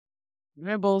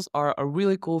Variables are a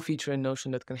really cool feature in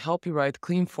Notion that can help you write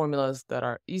clean formulas that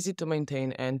are easy to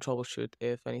maintain and troubleshoot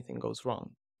if anything goes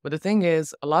wrong. But the thing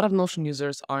is, a lot of Notion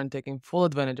users aren't taking full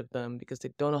advantage of them because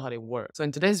they don't know how they work. So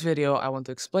in today's video, I want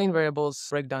to explain variables,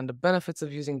 break down the benefits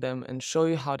of using them, and show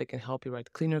you how they can help you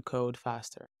write cleaner code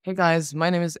faster. Hey guys, my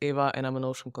name is Ava and I'm a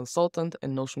Notion consultant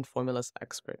and Notion formulas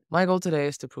expert. My goal today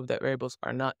is to prove that variables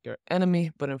are not your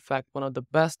enemy, but in fact one of the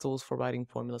best tools for writing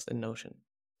formulas in Notion.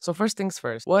 So first things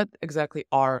first, what exactly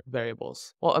are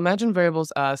variables? Well, imagine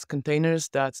variables as containers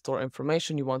that store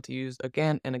information you want to use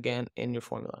again and again in your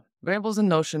formula. Variables in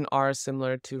Notion are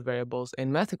similar to variables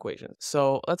in math equations.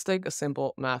 So let's take a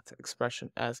simple math expression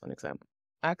as an example.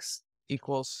 X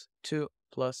equals 2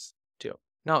 plus 2.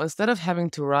 Now, instead of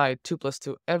having to write 2 plus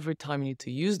 2 every time you need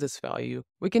to use this value,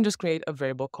 we can just create a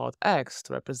variable called x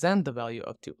to represent the value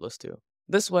of 2 plus 2.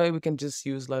 This way, we can just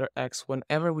use letter X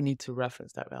whenever we need to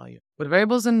reference that value. But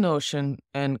variables in Notion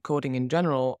and coding in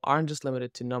general aren't just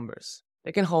limited to numbers.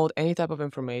 They can hold any type of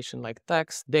information like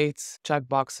text, dates,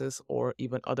 checkboxes, or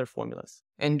even other formulas.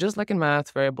 And just like in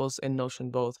math, variables in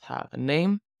Notion both have a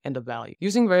name and a value.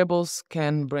 Using variables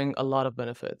can bring a lot of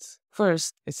benefits.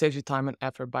 First, it saves you time and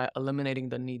effort by eliminating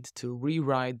the need to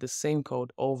rewrite the same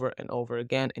code over and over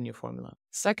again in your formula.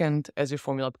 Second, as your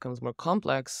formula becomes more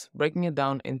complex, breaking it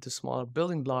down into smaller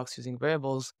building blocks using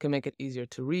variables can make it easier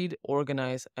to read,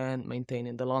 organize, and maintain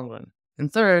in the long run.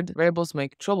 And third, variables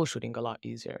make troubleshooting a lot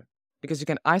easier because you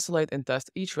can isolate and test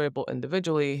each variable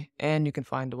individually, and you can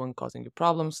find the one causing you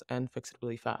problems and fix it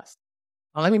really fast.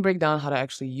 Now let me break down how to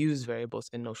actually use variables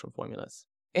in Notion formulas.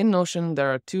 In Notion,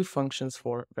 there are two functions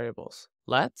for variables,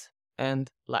 let and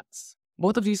lets.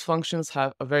 Both of these functions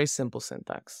have a very simple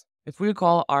syntax. If we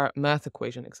recall our math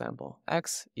equation example,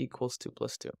 x equals 2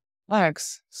 plus 2.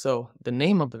 X, so the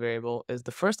name of the variable, is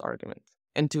the first argument,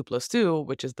 and 2 plus 2,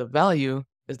 which is the value,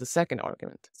 is the second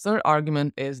argument. Third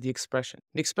argument is the expression.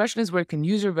 The expression is where you can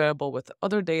use your variable with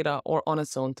other data or on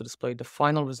its own to display the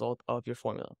final result of your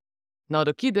formula. Now,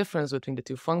 the key difference between the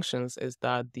two functions is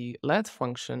that the let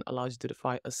function allows you to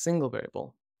define a single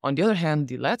variable. On the other hand,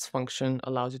 the lets function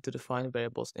allows you to define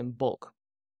variables in bulk.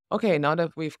 Okay, now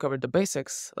that we've covered the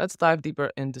basics, let's dive deeper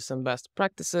into some best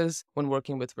practices when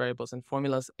working with variables and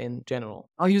formulas in general.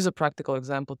 I'll use a practical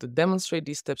example to demonstrate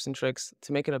these tips and tricks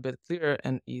to make it a bit clearer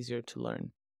and easier to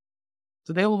learn.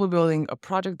 Today we'll be building a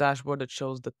project dashboard that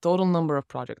shows the total number of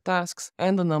project tasks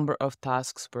and the number of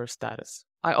tasks per status.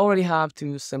 I already have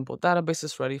two simple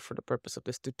databases ready for the purpose of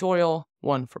this tutorial,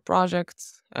 one for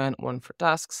projects and one for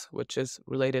tasks, which is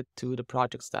related to the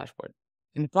projects dashboard.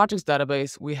 In the projects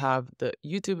database, we have the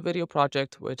YouTube video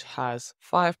project, which has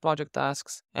 5 project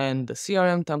tasks, and the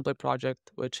CRM template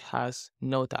project, which has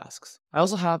no tasks. I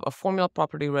also have a formula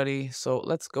property ready, so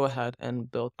let's go ahead and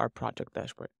build our project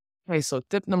dashboard. Okay, so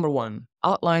tip number 1,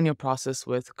 outline your process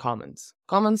with comments.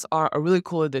 Comments are a really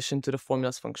cool addition to the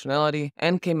formulas functionality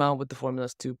and came out with the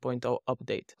formulas 2.0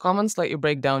 update. Comments let you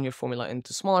break down your formula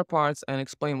into smaller parts and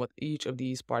explain what each of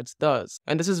these parts does.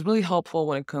 And this is really helpful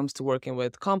when it comes to working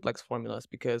with complex formulas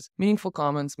because meaningful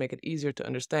comments make it easier to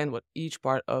understand what each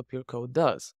part of your code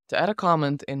does. To add a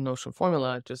comment in Notion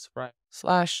formula, just write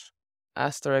slash,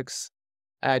 asterisk,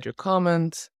 add your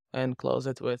comment, and close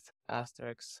it with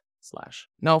asterisk slash.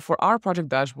 Now for our project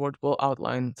dashboard, we'll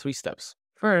outline 3 steps.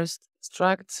 First,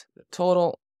 extract the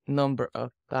total number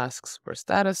of tasks per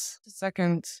status.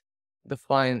 Second,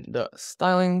 define the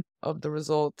styling of the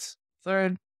result.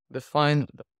 Third, define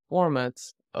the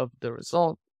format of the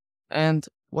result. And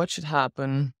what should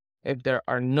happen if there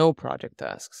are no project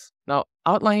tasks. Now,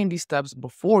 outlining these steps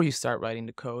before you start writing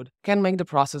the code can make the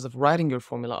process of writing your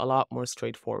formula a lot more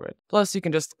straightforward. Plus, you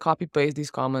can just copy-paste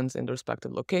these comments in the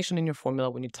respective location in your formula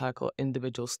when you tackle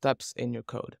individual steps in your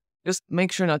code. Just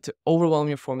make sure not to overwhelm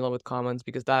your formula with comments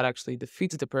because that actually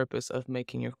defeats the purpose of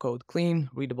making your code clean,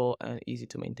 readable, and easy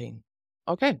to maintain.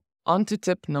 Okay, on to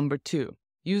tip number 2.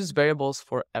 Use variables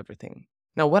for everything.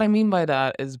 Now, what I mean by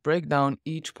that is break down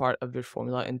each part of your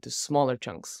formula into smaller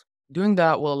chunks. Doing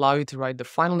that will allow you to write the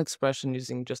final expression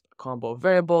using just a combo of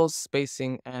variables,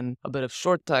 spacing, and a bit of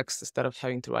short text instead of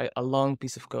having to write a long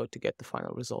piece of code to get the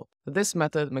final result. This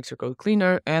method makes your code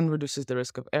cleaner and reduces the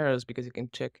risk of errors because you can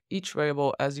check each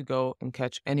variable as you go and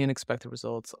catch any unexpected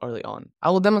results early on. I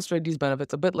will demonstrate these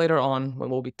benefits a bit later on when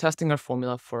we'll be testing our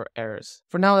formula for errors.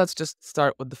 For now, let's just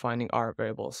start with defining our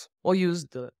variables. We'll use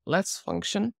the lets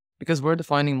function because we're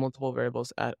defining multiple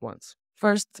variables at once.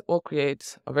 First, we'll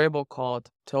create a variable called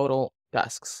total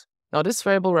tasks. Now, this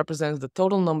variable represents the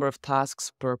total number of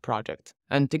tasks per project.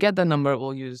 And to get that number,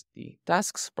 we'll use the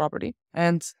tasks property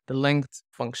and the length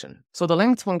function. So the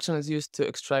length function is used to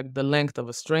extract the length of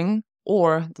a string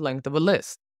or the length of a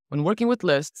list. When working with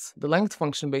lists, the length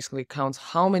function basically counts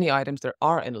how many items there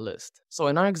are in a list. So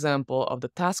in our example of the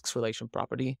tasks relation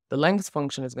property, the length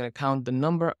function is going to count the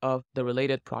number of the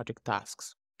related project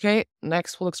tasks. Okay,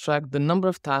 next we'll extract the number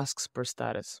of tasks per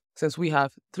status. Since we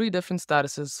have 3 different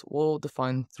statuses, we'll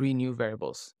define 3 new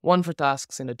variables. One for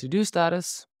tasks in the to-do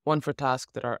status, one for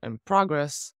tasks that are in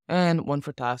progress, and one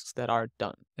for tasks that are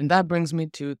done. And that brings me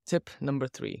to tip number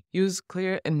 3. Use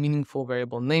clear and meaningful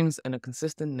variable names and a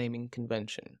consistent naming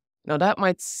convention. Now that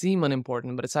might seem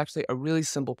unimportant, but it's actually a really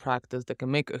simple practice that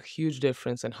can make a huge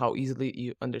difference in how easily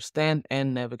you understand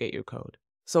and navigate your code.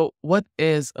 So what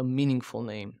is a meaningful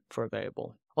name for a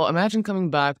variable? Well, imagine coming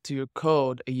back to your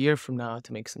code a year from now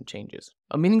to make some changes.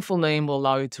 A meaningful name will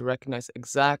allow you to recognize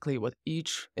exactly what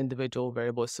each individual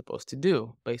variable is supposed to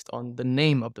do based on the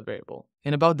name of the variable.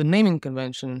 And about the naming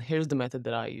convention, here's the method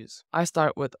that I use. I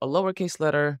start with a lowercase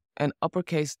letter and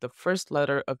uppercase the first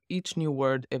letter of each new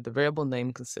word if the variable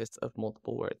name consists of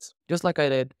multiple words, just like I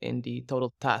did in the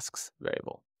total tasks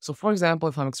variable. So for example,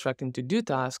 if I'm extracting to-do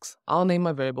tasks, I'll name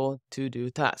my variable to-do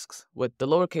tasks with the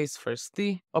lowercase first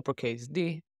t, uppercase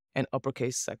d, and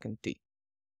uppercase second t.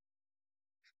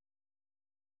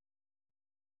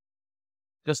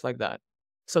 Just like that.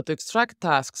 So to extract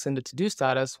tasks in the to-do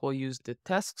status, we'll use the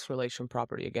tasks relation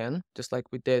property again, just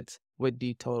like we did with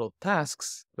the total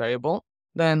tasks variable.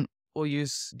 Then we'll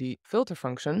use the filter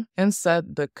function and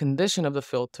set the condition of the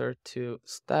filter to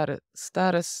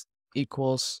status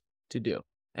equals to-do.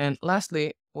 And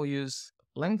lastly, we'll use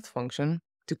length function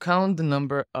to count the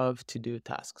number of to-do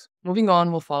tasks. Moving on,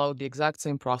 we'll follow the exact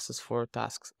same process for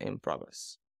tasks in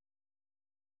progress.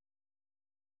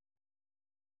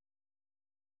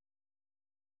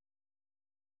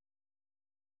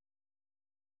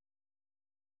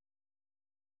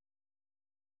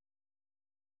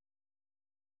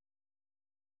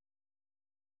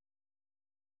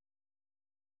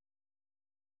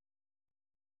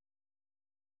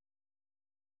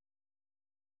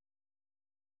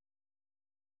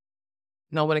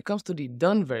 Now, when it comes to the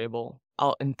done variable,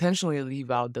 I'll intentionally leave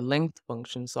out the length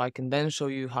function so I can then show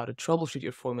you how to troubleshoot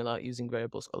your formula using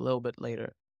variables a little bit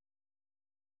later.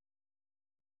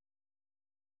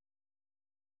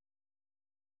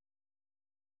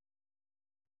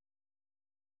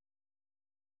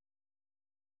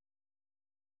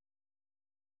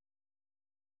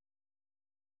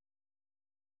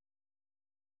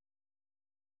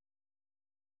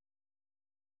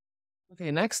 Okay,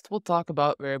 next we'll talk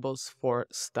about variables for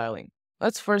styling.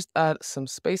 Let's first add some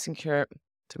spacing here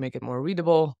to make it more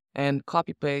readable and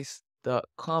copy paste the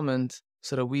comment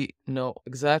so that we know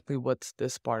exactly what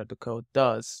this part of the code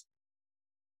does.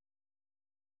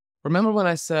 Remember when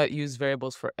I said use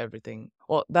variables for everything?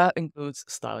 Well, that includes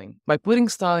styling. By putting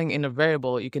styling in a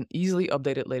variable, you can easily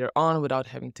update it later on without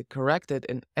having to correct it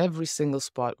in every single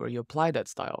spot where you apply that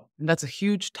style. And that's a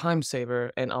huge time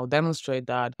saver, and I'll demonstrate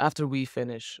that after we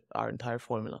finish our entire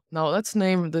formula. Now let's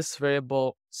name this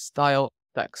variable style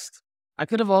text. I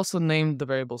could have also named the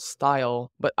variable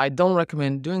style, but I don't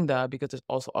recommend doing that because there's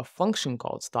also a function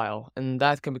called style, and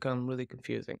that can become really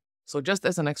confusing. So just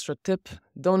as an extra tip,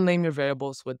 don't name your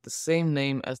variables with the same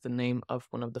name as the name of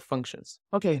one of the functions.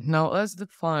 Okay, now let's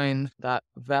define that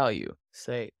value.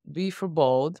 Say B for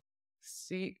bold,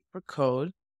 C for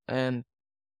code, and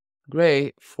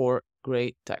gray for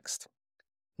gray text.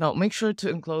 Now make sure to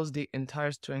enclose the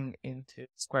entire string into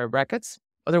square brackets.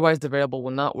 Otherwise, the variable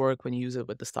will not work when you use it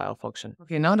with the style function.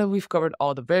 Okay, now that we've covered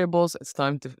all the variables, it's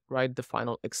time to write the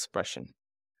final expression.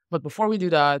 But before we do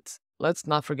that, let's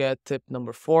not forget tip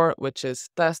number 4, which is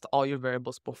test all your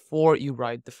variables before you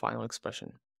write the final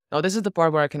expression. Now, this is the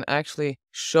part where I can actually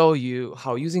show you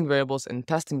how using variables and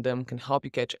testing them can help you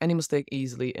catch any mistake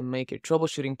easily and make your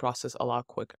troubleshooting process a lot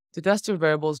quicker. To test your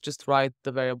variables, just write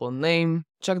the variable name,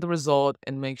 check the result,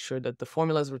 and make sure that the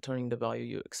formula is returning the value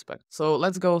you expect. So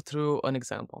let's go through an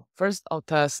example. First, I'll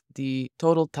test the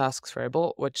total tasks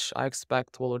variable, which I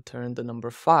expect will return the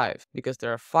number 5 because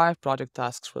there are 5 project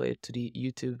tasks related to the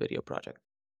YouTube video project.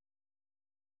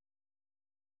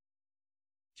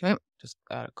 Okay, just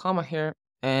add a comma here.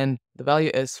 And the value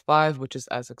is 5, which is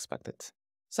as expected.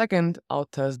 Second, I'll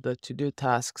test the to-do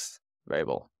tasks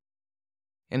variable.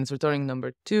 And it's returning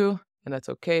number 2, and that's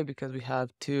okay because we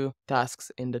have 2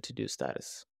 tasks in the to-do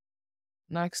status.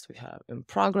 Next, we have in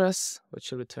progress, which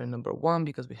should return number 1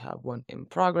 because we have 1 in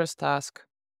progress task.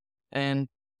 And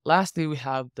lastly, we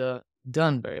have the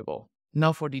done variable.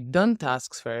 Now for the done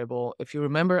tasks variable, if you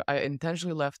remember, I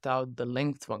intentionally left out the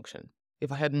length function.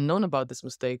 If I hadn't known about this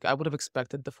mistake, I would have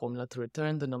expected the formula to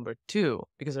return the number 2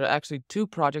 because there are actually 2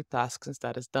 project tasks in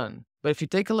status done. But if you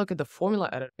take a look at the formula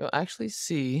editor, you'll actually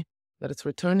see that it's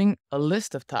returning a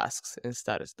list of tasks in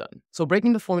status done. So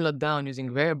breaking the formula down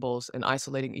using variables and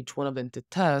isolating each one of them to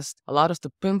test allowed us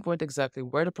to pinpoint exactly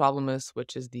where the problem is,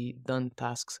 which is the done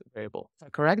tasks variable. If I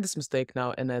correct this mistake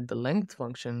now and add the length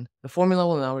function, the formula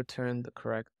will now return the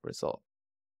correct result.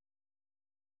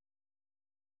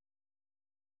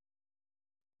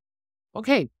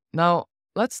 Okay, now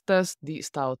let's test the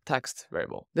style text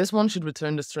variable. This one should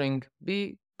return the string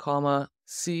b,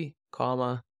 c,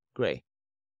 gray.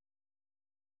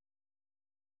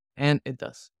 And it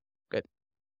does. Good.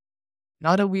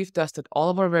 Now that we've tested all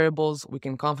of our variables, we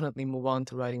can confidently move on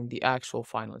to writing the actual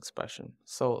final expression.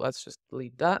 So let's just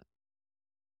delete that.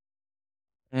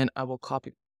 And I will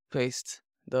copy paste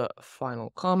the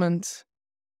final comment.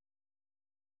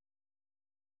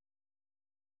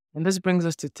 And this brings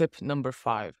us to tip number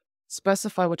 5.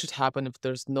 Specify what should happen if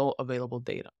there's no available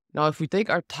data. Now, if we take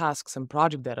our tasks and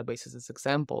project databases as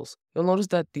examples, you'll notice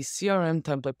that the CRM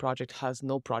template project has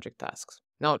no project tasks.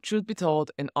 Now, truth be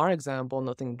told, in our example,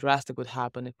 nothing drastic would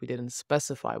happen if we didn't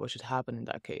specify what should happen in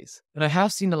that case. But I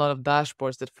have seen a lot of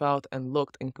dashboards that felt and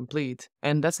looked incomplete,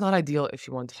 and that's not ideal if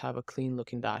you want to have a clean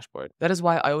looking dashboard. That is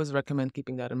why I always recommend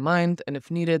keeping that in mind, and if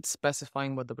needed,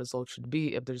 specifying what the result should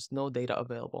be if there's no data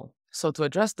available. So to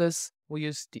address this, we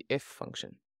use the if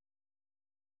function.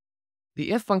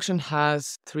 The if function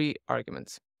has 3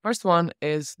 arguments. First one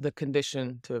is the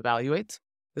condition to evaluate.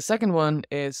 The second one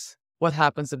is what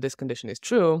happens if this condition is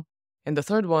true. And the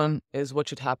third one is what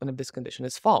should happen if this condition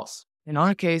is false. In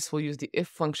our case, we'll use the if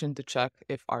function to check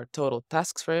if our total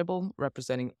tasks variable,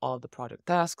 representing all of the project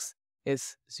tasks,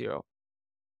 is 0.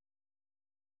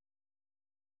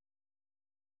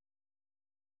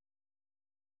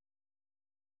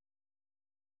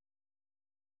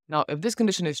 Now, if this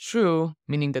condition is true,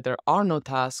 meaning that there are no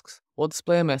tasks, we'll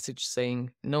display a message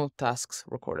saying no tasks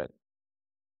recorded.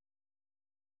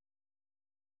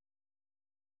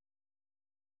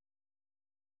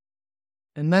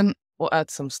 And then we'll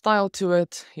add some style to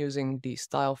it using the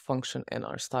style function in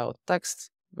our style text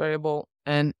variable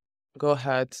and go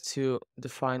ahead to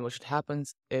define what should happen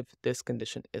if this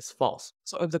condition is false.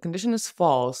 So if the condition is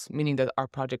false, meaning that our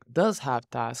project does have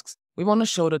tasks, we want to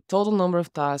show the total number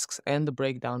of tasks and the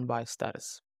breakdown by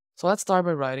status. So let's start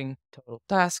by writing total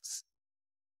tasks.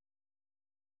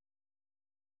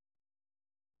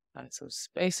 Add some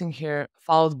spacing here,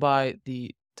 followed by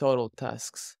the total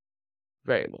tasks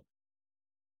variable.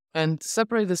 And to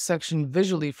separate this section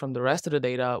visually from the rest of the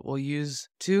data, we'll use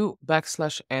 2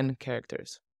 \n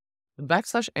characters.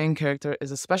 The \n character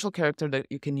is a special character that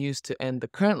you can use to end the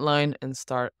current line and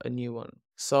start a new one.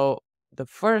 So the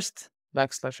first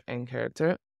 \n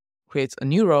character creates a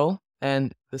new row,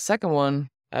 and the second one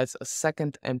adds a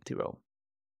second empty row.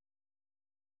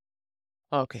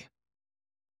 Okay.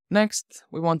 Next,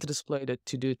 we want to display the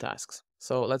to-do tasks.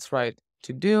 So let's write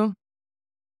to-do,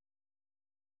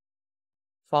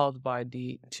 followed by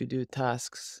the to-do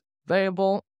tasks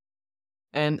variable.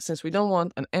 And since we don't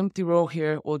want an empty row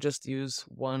here, we'll just use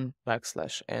 1 \n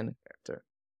character.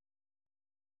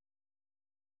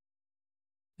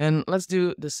 And let's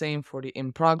do the same for the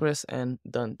in progress and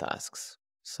done tasks.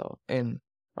 So in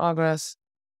progress,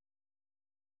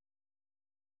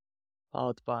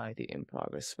 followed by the in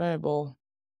progress variable,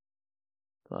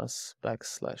 plus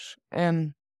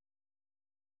 \n.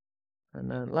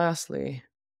 And then lastly,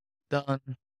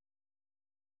 done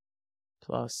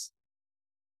plus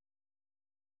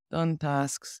done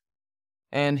tasks.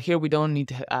 And here we don't need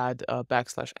to add a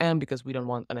 \n because we don't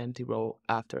want an empty row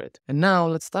after it. And now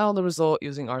let's style the result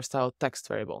using our style text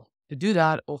variable. To do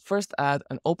that, we'll first add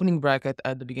an opening bracket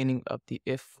at the beginning of the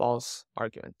if false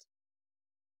argument.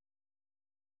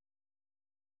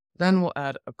 Then we'll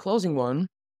add a closing one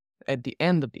at the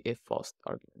end of the if false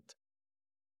argument.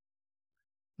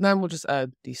 Then we'll just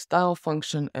add the style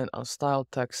function and our style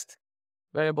text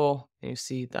variable, and you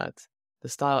see that the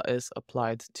style is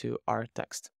applied to our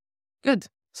text. Good.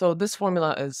 So this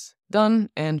formula is done,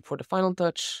 and for the final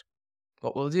touch,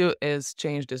 what we'll do is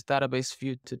change this database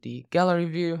view to the gallery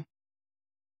view.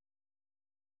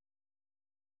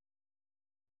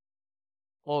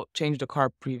 We'll change the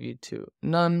card preview to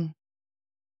none.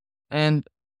 And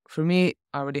for me,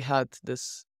 I already had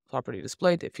this property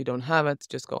displayed. If you don't have it,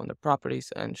 just go under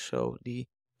properties and show the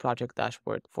project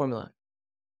dashboard formula.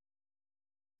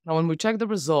 Now, when we check the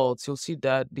results, you'll see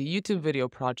that the YouTube video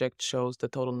project shows the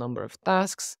total number of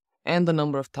tasks and the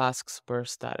number of tasks per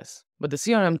status. But the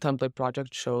CRM template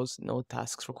project shows no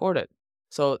tasks recorded.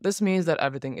 So this means that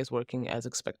everything is working as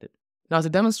expected. Now, to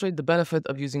demonstrate the benefit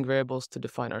of using variables to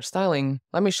define our styling,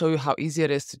 let me show you how easy it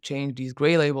is to change these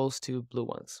gray labels to blue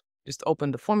ones. Just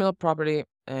open the formula property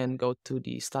and go to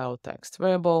the style text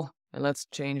variable And let's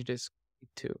change this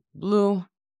to blue,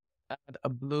 add a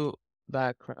blue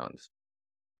background.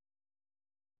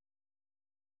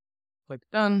 Click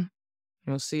done.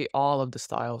 You'll see all of the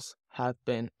styles have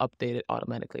been updated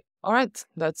automatically. All right,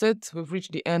 that's it. We've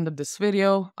reached the end of this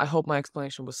video. I hope my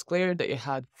explanation was clear, that you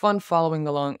had fun following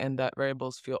along, and that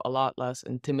variables feel a lot less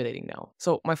intimidating now.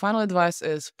 So my final advice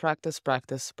is practice,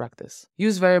 practice, practice.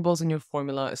 Use variables in your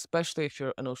formula, especially if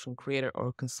you're a Notion creator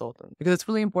or consultant, because it's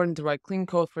really important to write clean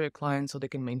code for your clients so they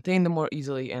can maintain them more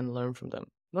easily and learn from them.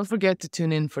 Don't forget to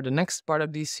tune in for the next part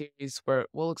of this series where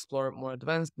we'll explore more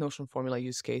advanced Notion formula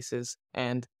use cases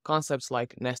and concepts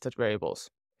like nested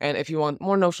variables. And if you want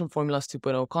more Notion Formulas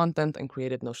 2.0 content and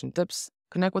creative Notion tips,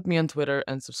 connect with me on Twitter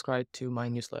and subscribe to my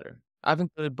newsletter. I've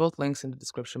included both links in the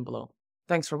description below.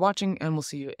 Thanks for watching, and we'll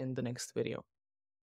see you in the next video.